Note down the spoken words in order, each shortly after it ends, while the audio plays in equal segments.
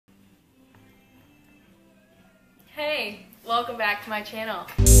Hey, welcome back to my channel.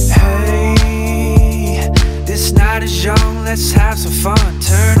 Hey, this night is young, let's have some fun.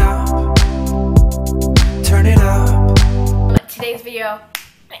 Turn it up. Today's video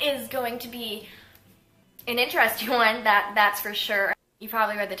is going to be an interesting one, that's for sure. You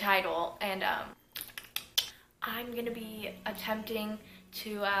probably read the title, and I'm gonna be attempting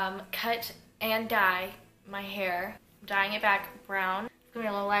to cut and dye my hair. I'm dyeing it back brown. It's gonna be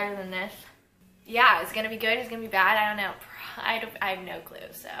a little lighter than this. Yeah, it's gonna be good, it's gonna be bad, I don't know. I have no clue,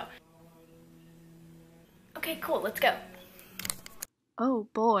 so. Okay, cool, let's go. Oh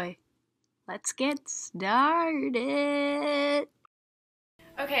boy, let's get started.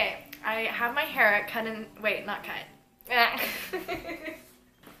 Okay, I have my hair cut in, wait, not cut. I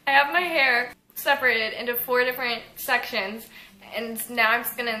have my hair separated into 4 different sections, and now I'm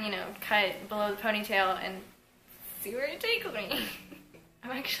just gonna, cut below the ponytail and see where it takes me.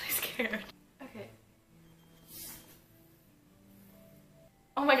 I'm actually scared. Okay.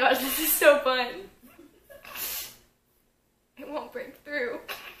 Oh my gosh, this is so fun. It won't break through.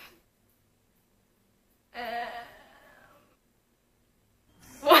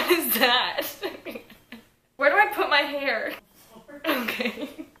 What is that? Where do I put my hair?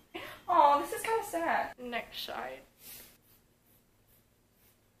 Okay. Oh, this is kind of sad. Next side.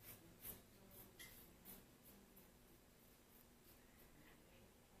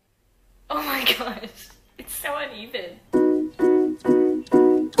 Oh my gosh, it's so uneven.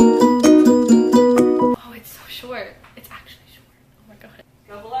 Oh, it's so short. It's actually short. Oh my god.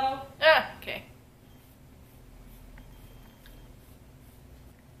 Go below. Ah, okay.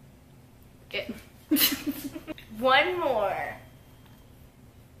 Good. One more.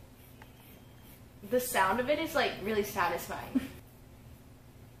 The sound of it is like really satisfying.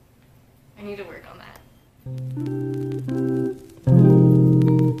 I need to work on that.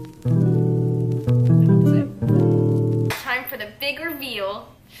 Time for the big reveal.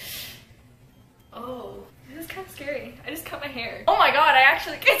 Oh, this is kind of scary. I just cut my hair. Oh my god,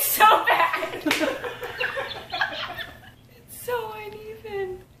 it's so bad. It's so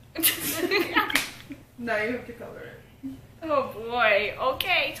uneven. Now you have to color it. Oh boy,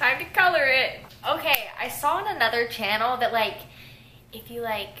 okay, time to color it. Okay, I saw on another channel that if you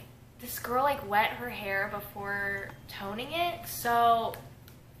this girl wet her hair before toning it, so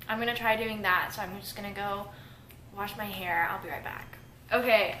I'm gonna try doing that. So I'm just gonna go wash my hair. I'll be right back.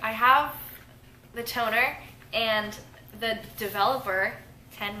 Okay, I have the toner and the developer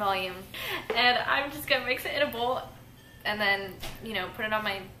 10 volume, and I'm just gonna mix it in a bowl and then put it on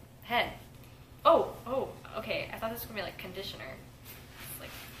my head. Oh, okay, I thought this was gonna be conditioner. It's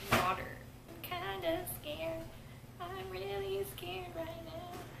like water. I'm kinda scared. I'm really scared right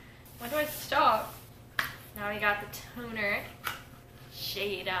now. When do I stop? Now we got the toner.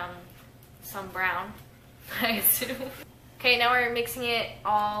 Shade, some brown, I assume. Okay, now we're mixing it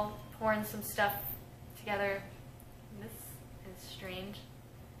all, pouring some stuff together. This is strange.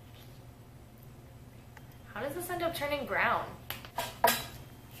 How does this end up turning brown?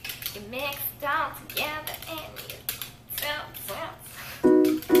 You mix it all together and you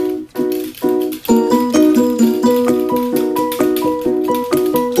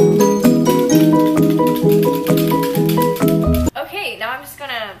Okay, now I'm just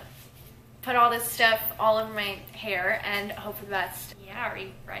gonna put all this stuff all over my hair and hope for the best. Yeah, are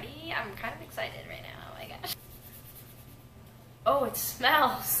you ready? I'm kind of excited right now, oh my gosh. Oh, it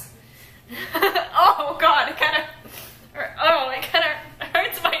smells. Oh god, it kind of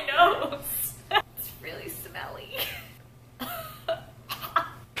hurts my nose. It's really smelly.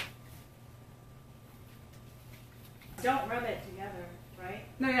 Don't rub it together, right?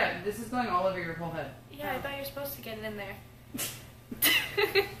 No, yeah, this is going all over your whole head. Yeah, I thought you were supposed to get it in there.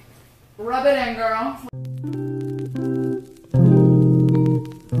 Rub it in, girl.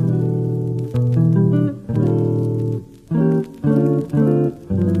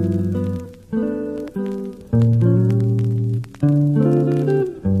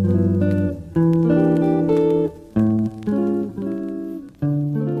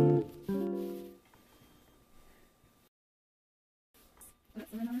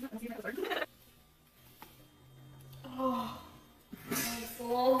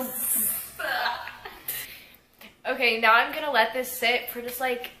 Okay, now I'm gonna let this sit for just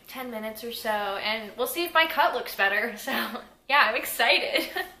 10 minutes or so, and we'll see if my cut looks better. So, yeah, I'm excited.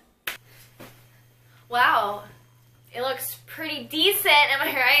 Wow, it looks pretty decent, am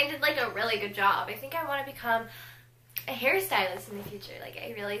I right? I did a really good job. I think I want to become a hairstylist in the future.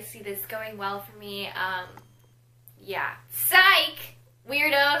 I really see this going well for me. Yeah. Psych!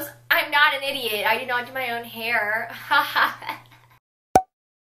 Weirdos, I'm not an idiot. I do not do my own hair.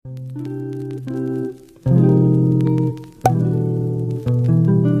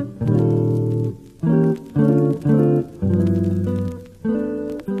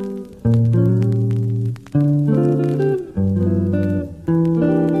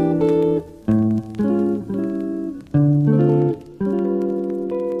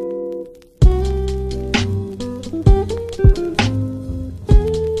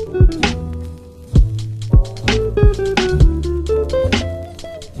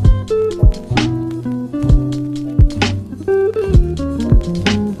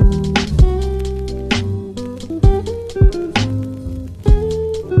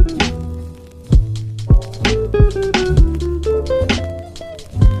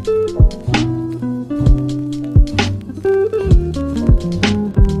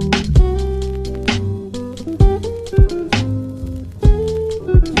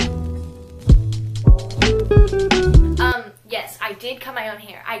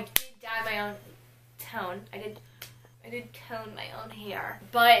 did dye my own tone. I did tone my own hair,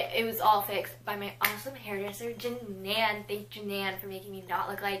 but it was all fixed by my awesome hairdresser, Janan. Thank Janan for making me not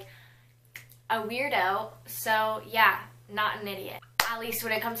look like a weirdo. So yeah, not an idiot. At least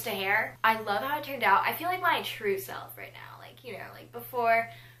when it comes to hair, I love how it turned out. I feel like my true self right now. Like, you know, like before,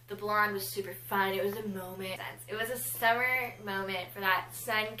 the blonde was super fun. It was a moment. It was a summer moment for that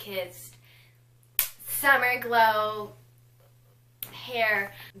sun-kissed, summer glow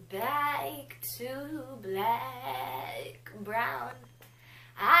hair. Back to black, brown.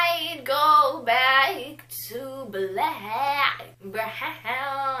 I'd go back to black, brown.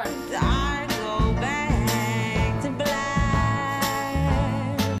 I'd go back to black.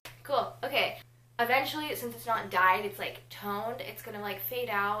 Cool, okay. Eventually, since it's not dyed, it's like toned, it's gonna like fade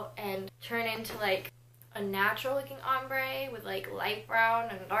out and turn into like a natural looking ombre with like light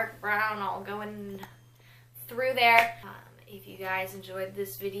brown and dark brown all going through there. If you guys enjoyed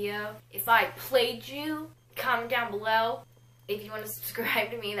this video, if I played you, comment down below. If you want to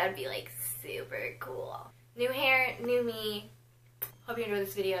subscribe to me, that'd be like super cool. New hair, new me. Hope you enjoyed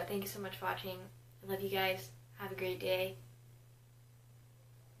this video. Thank you so much for watching. I love you guys. Have a great day.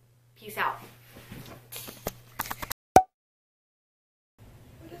 Peace out.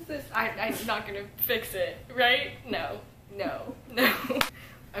 What is this? I'm not gonna fix it, right? No.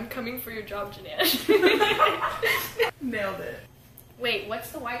 I'm coming for your job, Janan. Nailed it. Wait,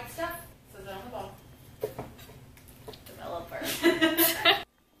 what's the white stuff? Says it on the ball. Developer.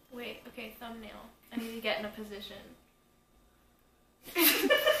 Wait, okay, thumbnail. I need to get in a position.